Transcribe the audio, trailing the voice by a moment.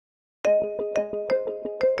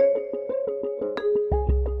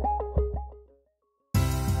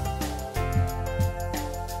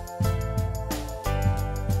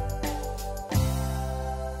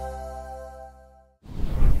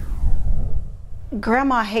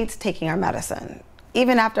Grandma hates taking her medicine,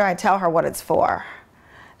 even after I tell her what it's for.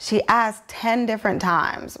 She asks 10 different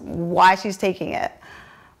times why she's taking it.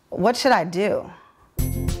 What should I do?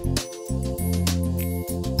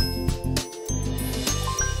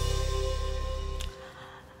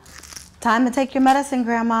 Time to take your medicine,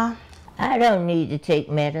 Grandma. I don't need to take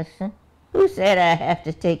medicine. Who said I have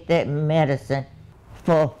to take that medicine?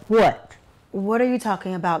 For what? What are you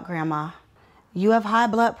talking about, Grandma? You have high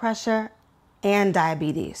blood pressure and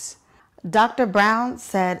diabetes. Dr. Brown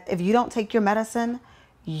said if you don't take your medicine,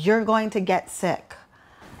 you're going to get sick.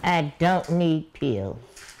 I don't need pills.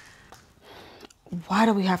 Why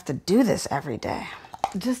do we have to do this every day?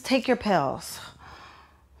 Just take your pills.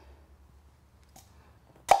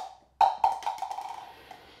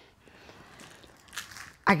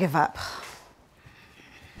 I give up.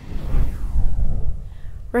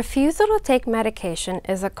 Refusal to take medication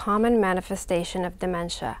is a common manifestation of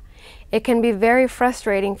dementia. It can be very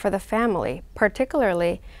frustrating for the family,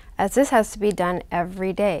 particularly as this has to be done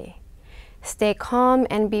every day. Stay calm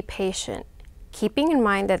and be patient, keeping in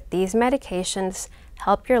mind that these medications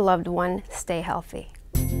help your loved one stay healthy.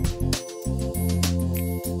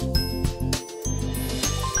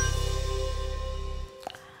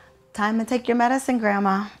 Time to take your medicine,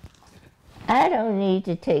 Grandma. I don't need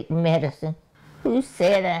to take medicine. Who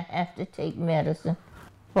said I have to take medicine?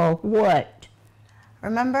 For what?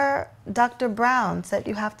 Remember, Dr. Brown said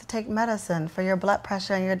you have to take medicine for your blood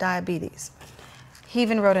pressure and your diabetes. He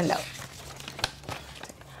even wrote a note.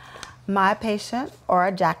 My patient,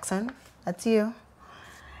 Aura Jackson, that's you,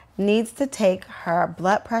 needs to take her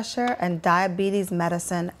blood pressure and diabetes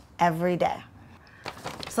medicine every day.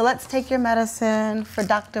 So let's take your medicine for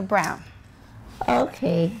Dr. Brown.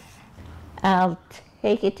 Okay, I'll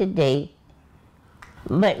take it today,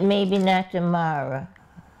 but maybe not tomorrow.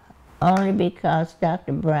 Only because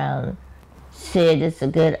Dr. Brown said it's a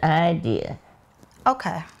good idea.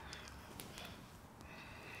 Okay.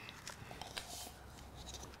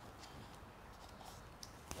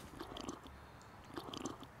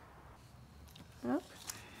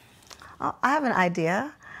 Oh, I have an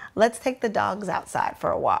idea. Let's take the dogs outside for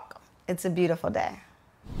a walk. It's a beautiful day.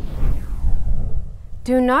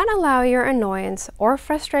 Do not allow your annoyance or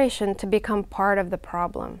frustration to become part of the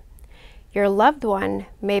problem. Your loved one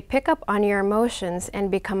may pick up on your emotions and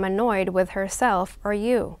become annoyed with herself or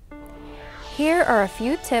you. Here are a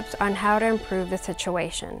few tips on how to improve the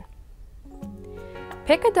situation.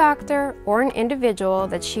 Pick a doctor or an individual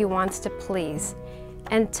that she wants to please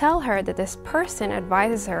and tell her that this person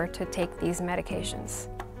advises her to take these medications.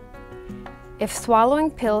 If swallowing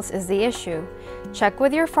pills is the issue, check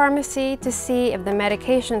with your pharmacy to see if the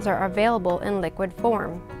medications are available in liquid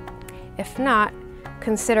form. If not,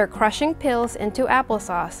 consider crushing pills into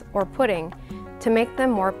applesauce or pudding to make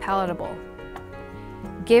them more palatable.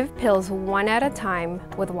 Give pills one at a time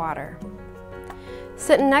with water.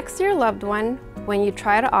 Sit next to your loved one when you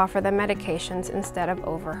try to offer them medications instead of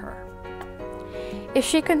over her. If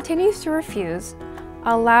she continues to refuse,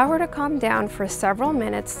 allow her to calm down for several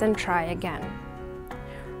minutes, then try again.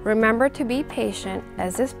 Remember to be patient,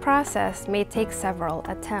 as this process may take several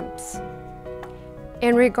attempts.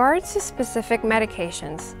 In regards to specific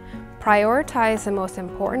medications, prioritize the most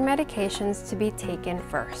important medications to be taken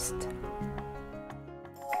first.